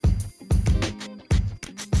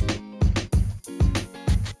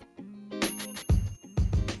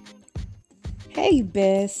Hey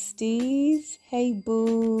besties, hey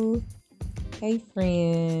boo, hey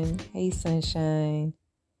friend, hey sunshine.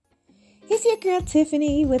 It's your girl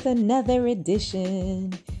Tiffany with another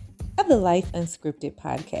edition of the Life Unscripted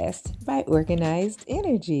podcast by Organized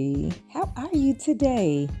Energy. How are you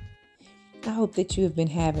today? I hope that you have been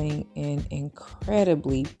having an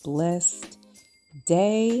incredibly blessed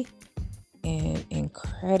day and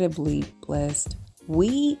incredibly blessed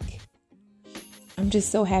week. I'm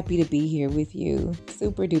just so happy to be here with you.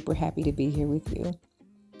 Super duper happy to be here with you.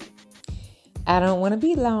 I don't want to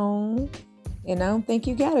be long, and I don't think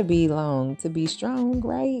you got to be long to be strong,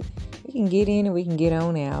 right? We can get in and we can get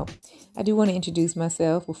on out. I do want to introduce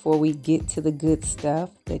myself before we get to the good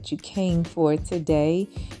stuff that you came for today,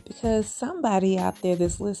 because somebody out there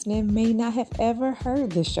that's listening may not have ever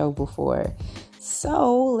heard the show before.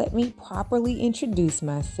 So let me properly introduce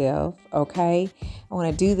myself, okay? I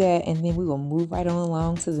want to do that, and then we will move right on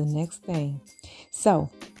along to the next thing. So,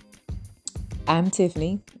 I'm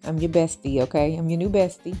Tiffany. I'm your bestie, okay? I'm your new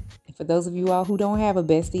bestie. And for those of you all who don't have a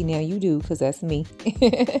bestie, now you do, because that's me.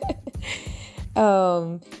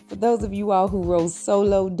 For those of you all who roll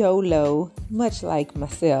solo dolo, much like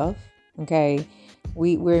myself, okay?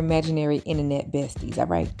 We're imaginary internet besties, all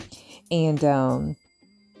right? And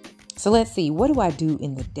so let's see, what do I do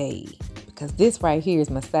in the day? Because this right here is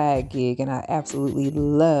my side gig and I absolutely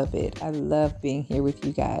love it. I love being here with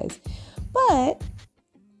you guys. But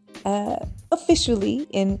officially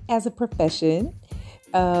and as a profession,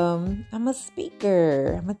 I'm a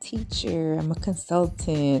speaker, I'm a teacher, I'm a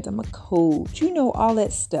consultant, I'm a coach, all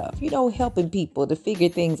that stuff, helping people to figure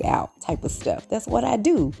things out type of stuff. That's what I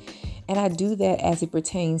do. And I do that as it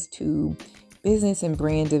pertains to business and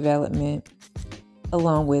brand development,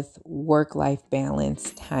 along with work-life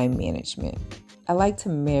balance, time management. I like to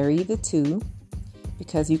marry the two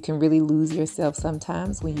because you can really lose yourself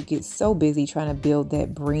sometimes when you get so busy trying to build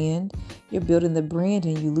that brand. You're building the brand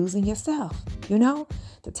and you're losing yourself.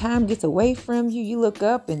 The time gets away from you. You look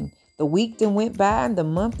up and the week then went by and the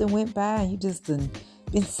month then went by and you just been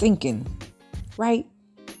sinking, right?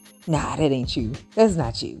 Nah, that ain't you. That's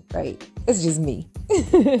not you, right? It's just me.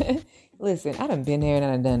 Listen, I done been there and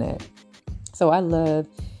I done that. So I love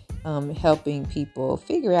helping people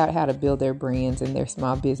figure out how to build their brands and their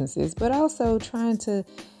small businesses, but also trying to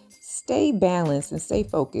stay balanced and stay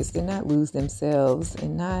focused and not lose themselves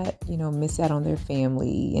and not, miss out on their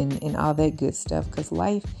family and all that good stuff, because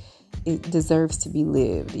life, it deserves to be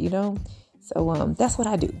lived, So that's what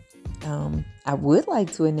I do. I would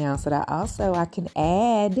like to announce that I can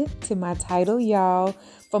add to my title, y'all,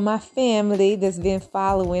 for my family that's been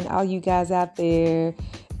following, all you guys out there.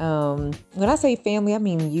 When I say family, I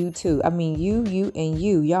mean you too. I mean you, and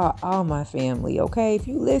you. Y'all all my family, okay? If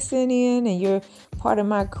you listen in and you're part of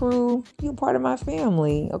my crew, you're part of my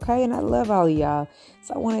family, okay? And I love all of y'all.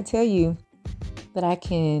 So I want to tell you that I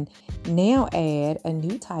can now add a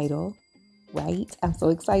new title, right? I'm so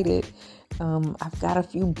excited. I've got a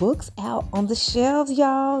few books out on the shelves,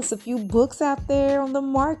 y'all. It's a few books out there on the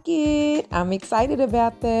market. I'm excited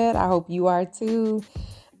about that. I hope you are too.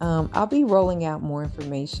 I'll be rolling out more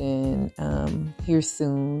information here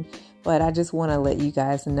soon, but I just want to let you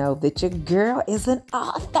guys know that your girl is an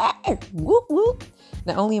author. Whoop whoop!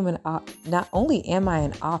 Not only am I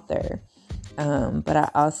an author, but I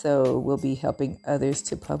also will be helping others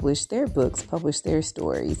to publish their books, publish their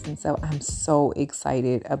stories, and so I'm so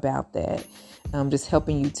excited about that. Just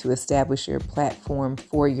helping you to establish your platform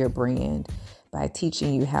for your brand by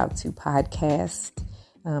teaching you how to podcast,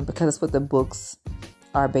 because that's what the books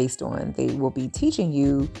are based on. They will be teaching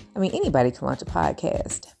you, anybody can launch a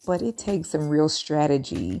podcast, but it takes some real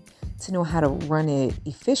strategy to know how to run it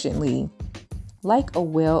efficiently, like a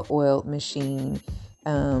well-oiled machine,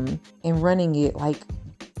 and running it like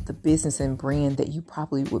the business and brand that you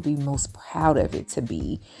probably would be most proud of it to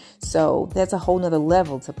be. So that's a whole nother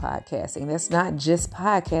level to podcasting. That's not just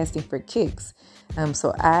podcasting for kicks.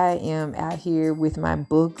 So I am out here with my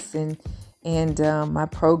books and my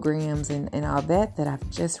programs and all that I've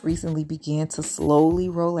just recently began to slowly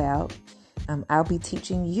roll out. I'll be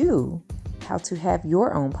teaching you how to have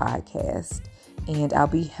your own podcast, and I'll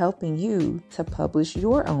be helping you to publish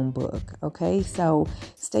your own book. Okay, so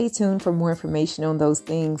stay tuned for more information on those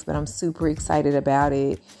things, but I'm super excited about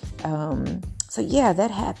it. So yeah, that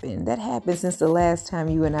happened since the last time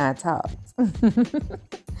you and I talked.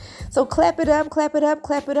 So clap it up, clap it up,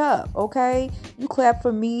 clap it up. Okay, you clap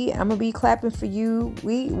for me, I'm gonna be clapping for you.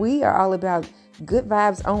 We are all about good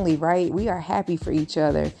vibes only, right? We are happy for each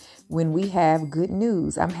other when we have good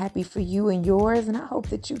news. I'm happy for you and yours, and I hope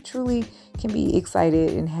that you truly can be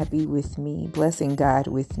excited and happy with me, blessing God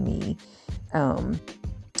with me.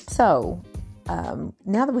 So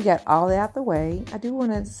Now that we got all that out the way, I do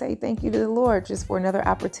want to say thank you to the Lord just for another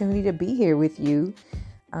opportunity to be here with you.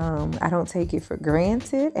 I don't take it for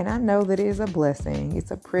granted, and I know that it is a blessing.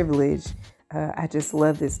 It's a privilege. I just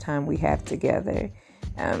love this time we have together.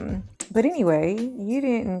 But anyway, you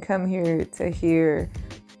didn't come here to hear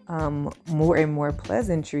more and more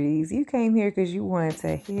pleasantries. You came here because you wanted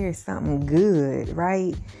to hear something good,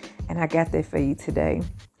 right? And I got that for you today.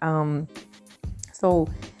 So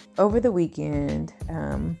over the weekend,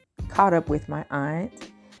 caught up with my aunt,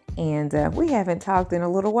 and we haven't talked in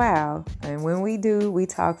a little while. And when we do, we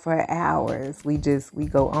talk for hours. We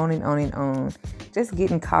go on and on and on, just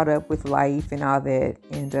getting caught up with life and all that.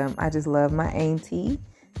 And I just love my auntie.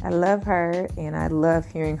 I love her, and I love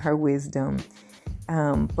hearing her wisdom.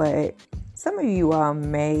 But some of you all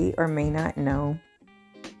may or may not know.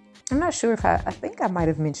 I'm not sure if I think I might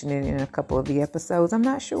have mentioned it in a couple of the episodes. I'm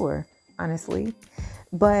not sure, honestly.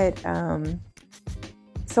 But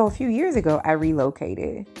so a few years ago, I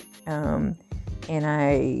relocated, and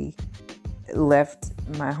I left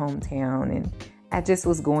my hometown, and I just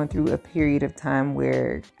was going through a period of time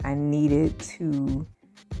where I needed to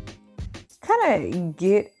kind of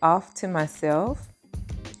get off to myself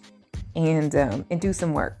and do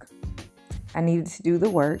some work. I needed to do the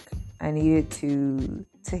work. I needed to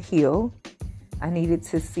heal. I needed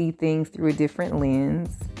to see things through a different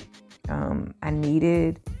lens. I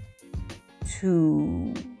needed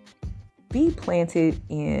to be planted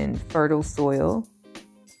in fertile soil.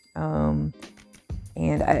 And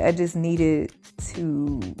I just needed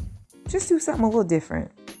to just do something a little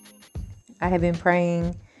different. I had been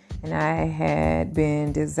praying, and I had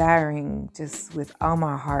been desiring just with all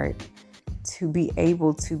my heart to be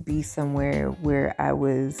able to be somewhere where I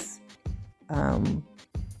was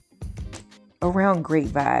around great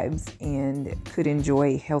vibes and could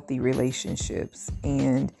enjoy healthy relationships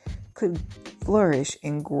and could flourish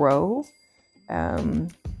and grow. I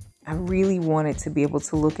really wanted to be able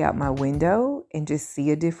to look out my window and just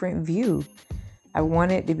see a different view. I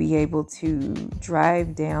wanted to be able to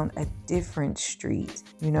drive down a different street,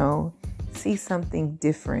 see something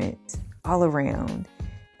different all around,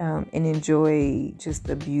 and enjoy just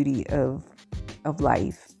the beauty of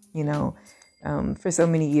life. For so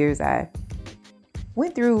many years, I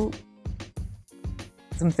went through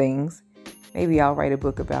some things. Maybe I'll write a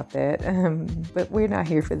book about that, but we're not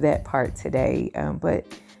here for that part today. But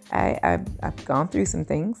I've gone through some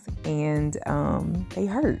things, and they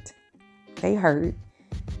hurt. They hurt,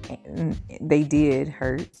 and they did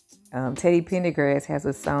hurt. Teddy Pendergrass has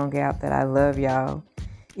a song out that I love, y'all.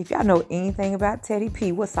 If y'all know anything about Teddy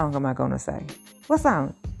P, what song am I going to say? What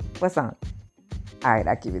song? All right,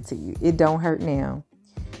 I'll give it to you. It Don't Hurt Now.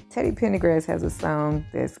 Teddy Pendergrass has a song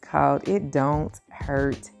that's called It Don't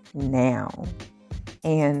Hurt Now.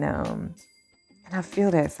 And I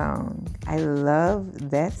feel that song. I love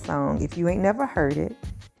that song. If you ain't never heard it,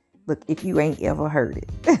 look, if you ain't ever heard it,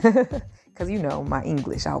 because my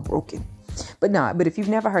English all broken. But if you've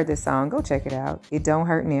never heard this song, go check it out. It Don't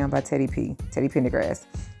Hurt Now by Teddy Pendergrass.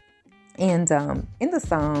 And in the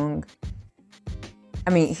song,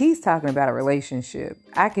 he's talking about a relationship.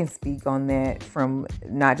 I can speak on that from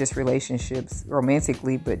not just relationships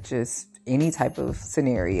romantically, but just any type of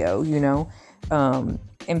scenario,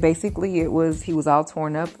 and basically he was all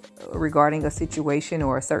torn up regarding a situation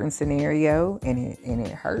or a certain scenario, and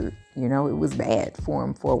it hurt, it was bad for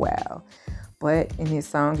him for a while. But in his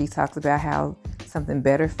song, he talks about how something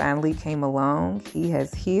better finally came along. He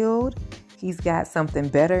has healed. He's got something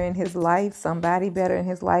better in his life, somebody better in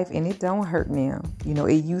his life, and it don't hurt now.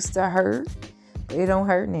 It used to hurt, but it don't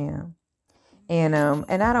hurt now. And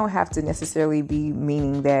I don't have to necessarily be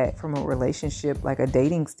meaning that from a relationship, like a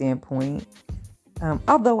dating standpoint.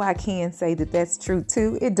 Although I can say that that's true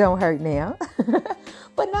too. It don't hurt now.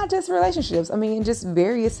 But not just relationships. In just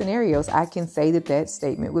various scenarios, I can say that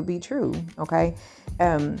statement would be true. Okay.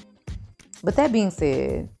 But that being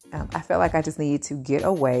said, I felt like I just needed to get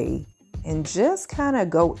away and just kind of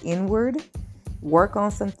go inward, work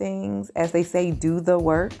on some things, as they say, do the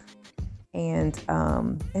work, and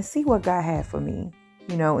see what God had for me,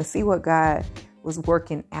 and see what God was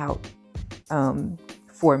working out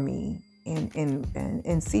for me,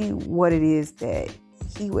 and see what it is that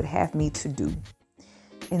He would have me to do,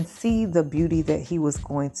 and see the beauty that He was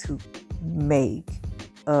going to make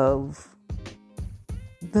of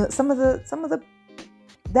some of the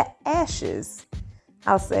ashes.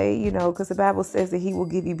 I'll say, because the Bible says that He will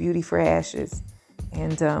give you beauty for ashes.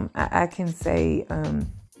 And I can say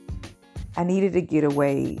I needed to get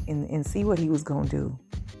away and see what He was going to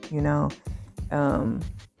do.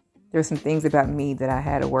 There's some things about me that I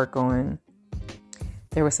had to work on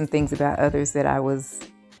There were some things about others that I was,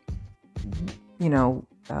 you know,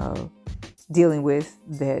 dealing with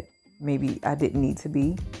that maybe I didn't need to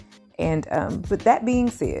be. And, but that being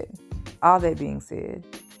said, all that being said,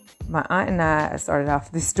 my aunt and I started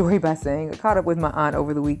off this story by saying I caught up with my aunt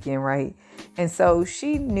over the weekend, right? And so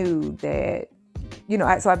she knew that,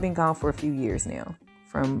 so I've been gone for a few years now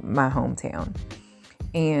from my hometown.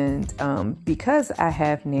 And because I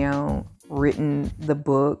have now written the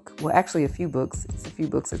book, well, actually a few books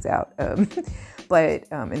that's out. But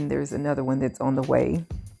and there's another one that's on the way.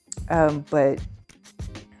 But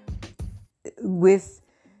with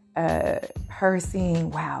her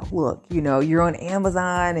seeing, wow, look, you're on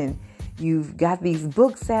Amazon and you've got these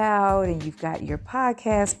books out and you've got your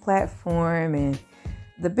podcast platform and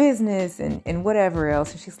the business and whatever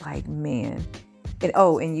else. And she's like, man.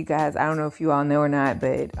 And you guys, I don't know if you all know or not,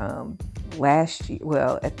 but last year,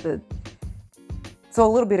 so a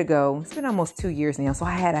little bit ago, it's been almost 2 years now. So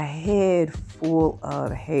I had a head full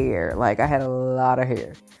of hair. Like I had a lot of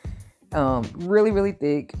hair. Really, really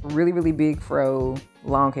thick, really, really big fro,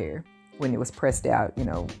 long hair. When it was pressed out,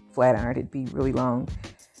 flat ironed, it'd be really long.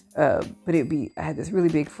 But I had this really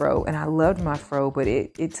big fro and I loved my fro, but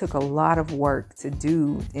it took a lot of work to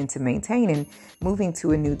do and to maintain. And moving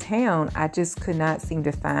to a new town, I just could not seem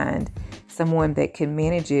to find someone that can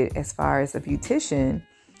manage it as far as a beautician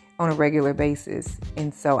on a regular basis.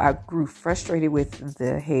 And so I grew frustrated with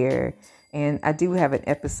the hair. And I do have an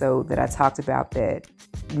episode that I talked about that,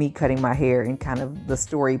 me cutting my hair and kind of the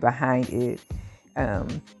story behind it.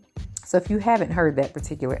 So if you haven't heard that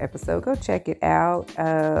particular episode, go check it out.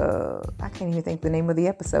 I can't even think the name of the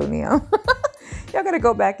episode now. Y'all gotta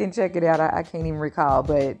go back and check it out. I can't even recall,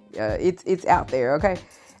 but it's out there, okay?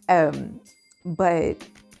 But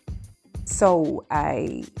so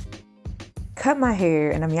I cut my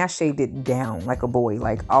hair, and I shaved it down like a boy,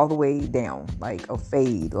 like all the way down, like a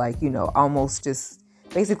fade, like, almost just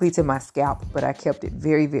basically to my scalp, but I kept it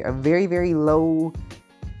very, very, a very, very low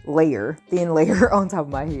layer, thin layer on top of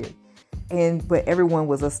my head. But everyone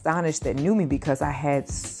was astonished that knew me because I had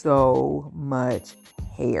so much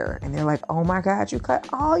hair. And they're like, oh my God, you cut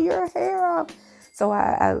all your hair off. So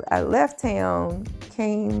I left town,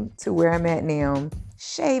 came to where I'm at now,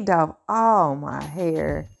 shaved off all my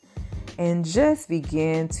hair, and just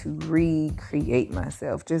began to recreate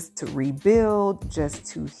myself, just to rebuild, just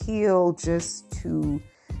to heal, just to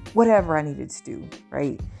whatever I needed to do,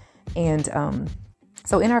 right? And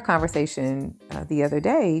so in our conversation the other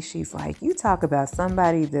day, she's like, you talk about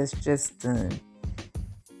somebody that's just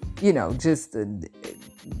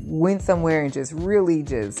went somewhere and just really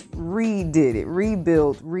just redid it,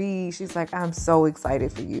 rebuilt, she's like, I'm so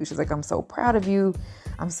excited for you. She's like, I'm so proud of you.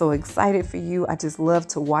 I'm so excited for you. I just love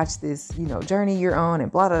to watch this, journey you're on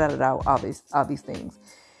and blah, blah, blah, blah, all these things.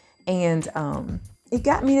 And it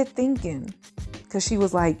got me to thinking, because she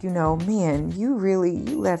was like, man, you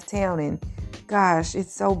left town and gosh,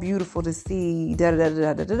 it's so beautiful to see, da, da,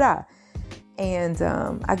 da, da, da, da. And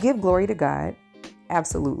I give glory to God.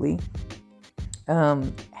 Absolutely.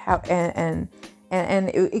 It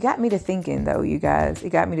got me to thinking, though, you guys.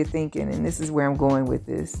 It got me to thinking, and this is where I'm going with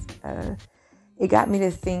this. It got me to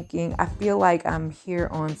thinking, I feel like I'm here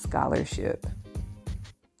on scholarship.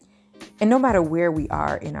 And no matter where we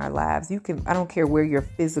are in our lives, I don't care where your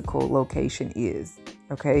physical location is,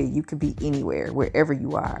 okay? You could be anywhere, wherever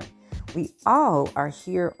you are. We all are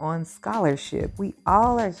here on scholarship. We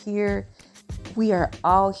are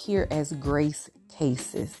all here as grace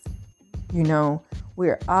cases.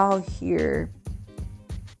 We're all here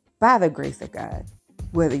by the grace of God,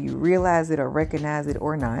 whether you realize it or recognize it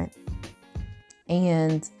or not.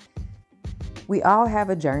 And we all have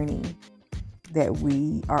a journey that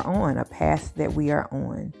we are on, a path that we are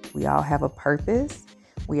on. We all have a purpose.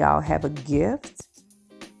 We all have a gift,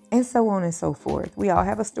 and so on and so forth. We all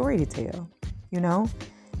have a story to tell,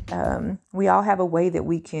 we all have a way that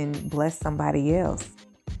we can bless somebody else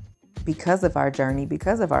because of our journey,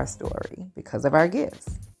 because of our story, because of our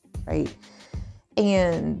gifts, right?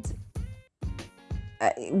 And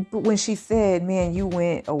but when she said, man, you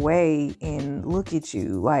went away and look at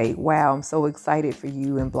you, like, wow, I'm so excited for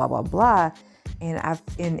you and blah, blah, blah.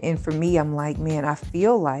 And for me, I'm like, man, I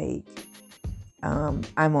feel like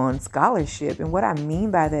I'm on scholarship. And what I mean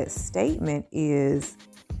by that statement is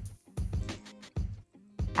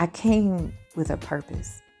I came with a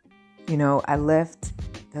purpose. I left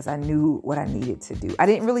because I knew what I needed to do. I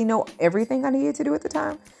didn't really know everything I needed to do at the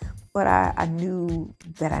time, but I knew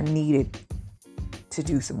that I needed to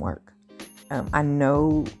do some work. I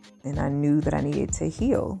knew that I needed to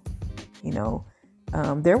heal.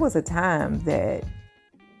 There was a time that,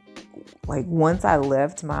 like, once I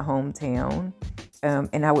left my hometown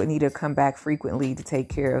and I would need to come back frequently to take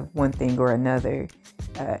care of one thing or another,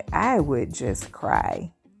 I would just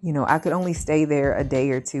cry. I could only stay there a day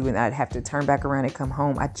or two and I'd have to turn back around and come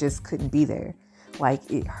home. I just couldn't be there.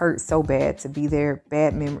 Like, it hurt so bad to be there.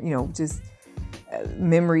 Bad memory, just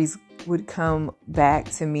memories would come back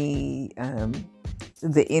to me.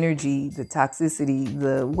 The energy, the toxicity,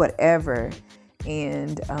 the whatever.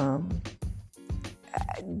 And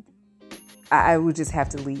I would just have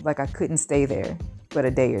to leave. Like, I couldn't stay there but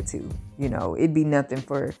a day or two. It'd be nothing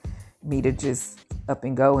for me to just up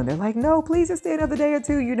and go. And they're like, no, please just stay another day or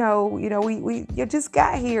two. We you just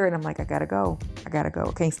got here. And I'm like, I gotta go. I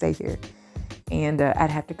can't stay here. And I'd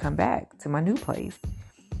have to come back to my new place.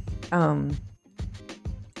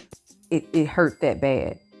 It hurt that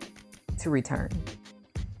bad to return.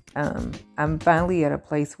 I'm finally at a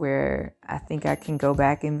place where I think I can go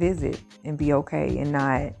back and visit and be okay and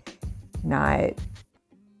not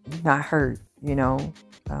hurt,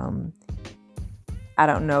 I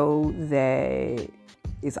don't know that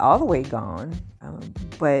it's all the way gone,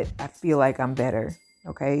 but I feel like I'm better.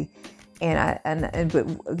 Okay. But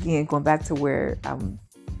again, going back to where I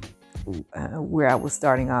was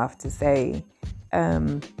starting off to say,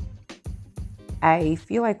 I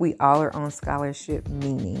feel like we all are on scholarship,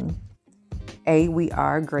 meaning we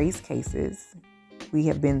are grace cases. We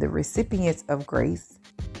have been the recipients of grace.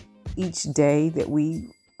 Each day that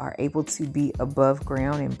we are able to be above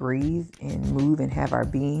ground and breathe and move and have our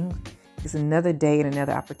being is another day and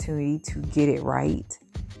another opportunity to get it right,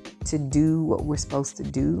 to do what we're supposed to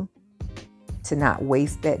do, to not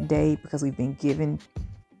waste that day because we've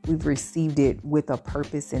received it with a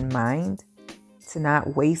purpose in mind, to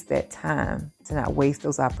not waste that time, to not waste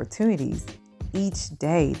those opportunities each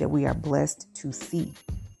day that we are blessed to see.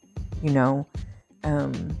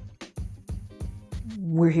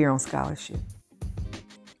 We're here on scholarship.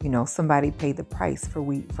 Somebody paid the price for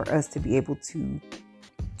us to be able to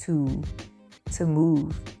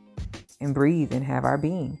move and breathe and have our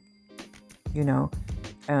being.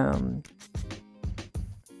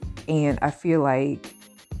 And I feel like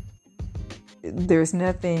there's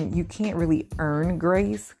nothing, you can't really earn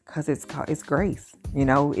grace because it's grace.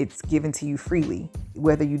 It's given to you freely,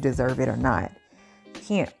 whether you deserve it or not. You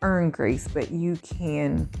can't earn grace, but you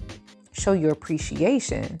can show your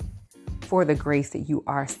appreciation for the grace that you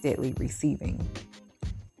are steadily receiving.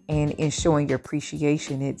 And in showing your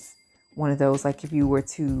appreciation, it's one of those, like if you were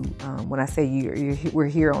to, when I say we're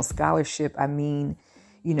here on scholarship, I mean,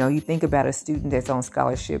 you think about a student that's on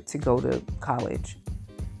scholarship to go to college.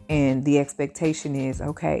 And the expectation is,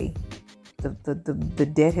 okay,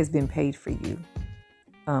 the debt has been paid for you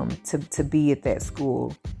to be at that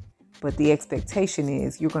school. But the expectation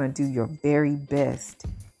is you're going to do your very best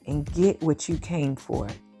and get what you came for.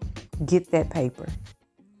 Get that paper.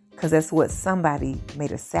 Because that's what somebody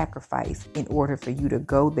made a sacrifice in order for you to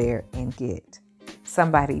go there and get.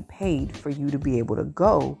 Somebody paid for you to be able to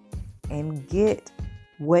go and get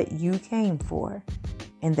what you came for.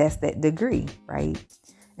 And that's that degree, right?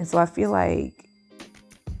 And so I feel like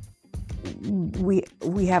we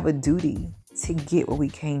have a duty to get what we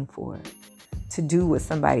came for, to do what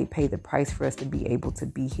somebody paid the price for us to be able to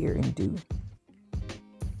be here and do.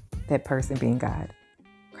 That person being God,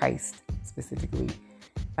 Christ specifically.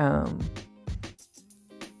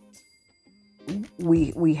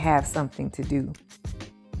 We have something to do.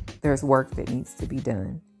 There's work that needs to be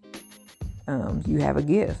done. You have a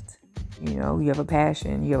gift. You have a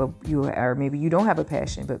passion. Or maybe you don't have a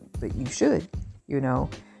passion, but you should.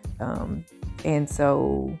 And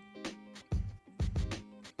so,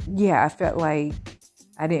 yeah, I felt like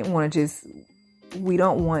I didn't want to we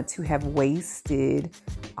don't want to have wasted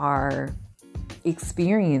our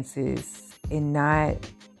experiences and not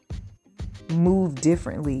move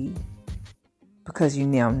differently because you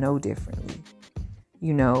now know differently.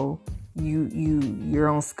 You're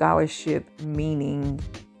on scholarship, meaning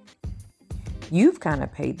you've kind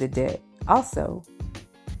of paid the debt. Also,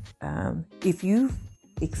 if you've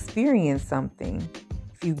experienced something,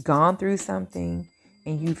 if you've gone through something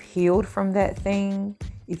and you've healed from that thing,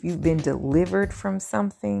 if you've been delivered from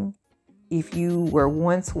something, if you were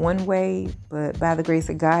once one way, but by the grace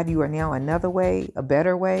of God, you are now another way, a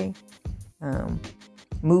better way,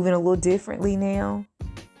 moving a little differently now,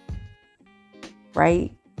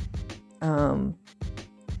 right?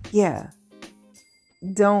 Yeah.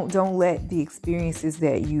 Don't let the experiences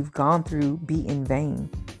that you've gone through be in vain.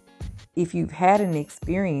 If you've had an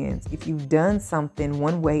experience, if you've done something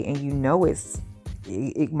one way and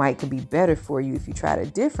it could be better for you if you tried a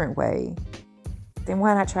different way, then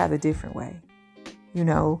why not try the different way?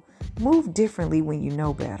 Move differently when you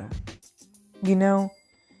know better.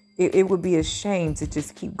 It would be a shame to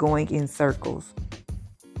just keep going in circles,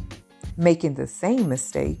 making the same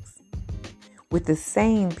mistakes with the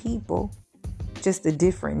same people, just a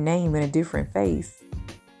different name and a different face,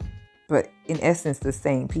 but in essence, the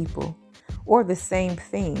same people, or the same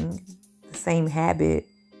thing, the same habit,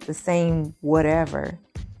 the same whatever,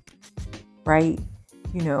 right?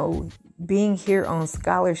 Being here on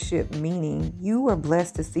scholarship, meaning you are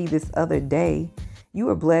blessed to see this other day. You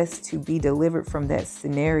are blessed to be delivered from that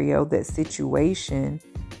scenario, that situation.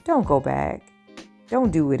 Don't go back.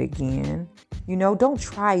 Don't do it again. Don't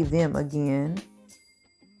try them again.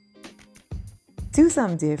 Do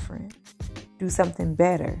something different. Do something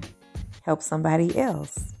better. Help somebody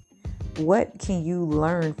else. What can you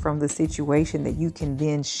learn from the situation that you can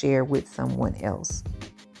then share with someone else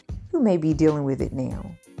who may be dealing with it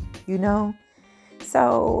now?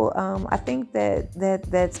 So I think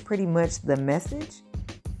that's pretty much the message.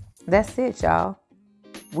 That's it, y'all.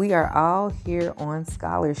 We are all here on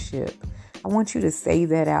scholarship. I want you to say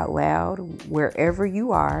that out loud wherever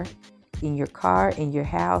you are, in your car, in your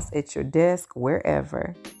house, at your desk,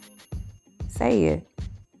 wherever. Say it.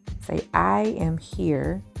 Say, I am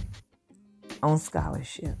here on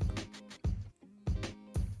scholarship.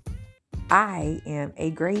 I am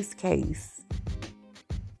a grace case.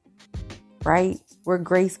 Right? We're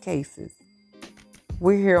grace cases.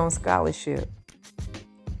 We're here on scholarship.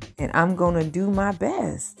 And I'm going to do my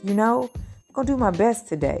best. I'm going to do my best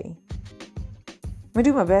today. I'm going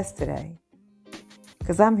to do my best today.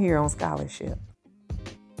 Because I'm here on scholarship.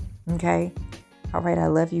 Okay? All right. I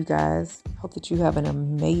love you guys. Hope that you have an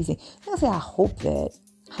amazing... I hope that.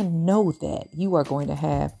 I know that you are going to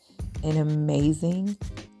have an amazing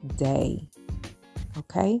day.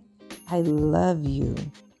 Okay? I love you.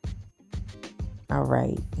 All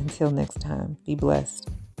right. Until next time, be blessed.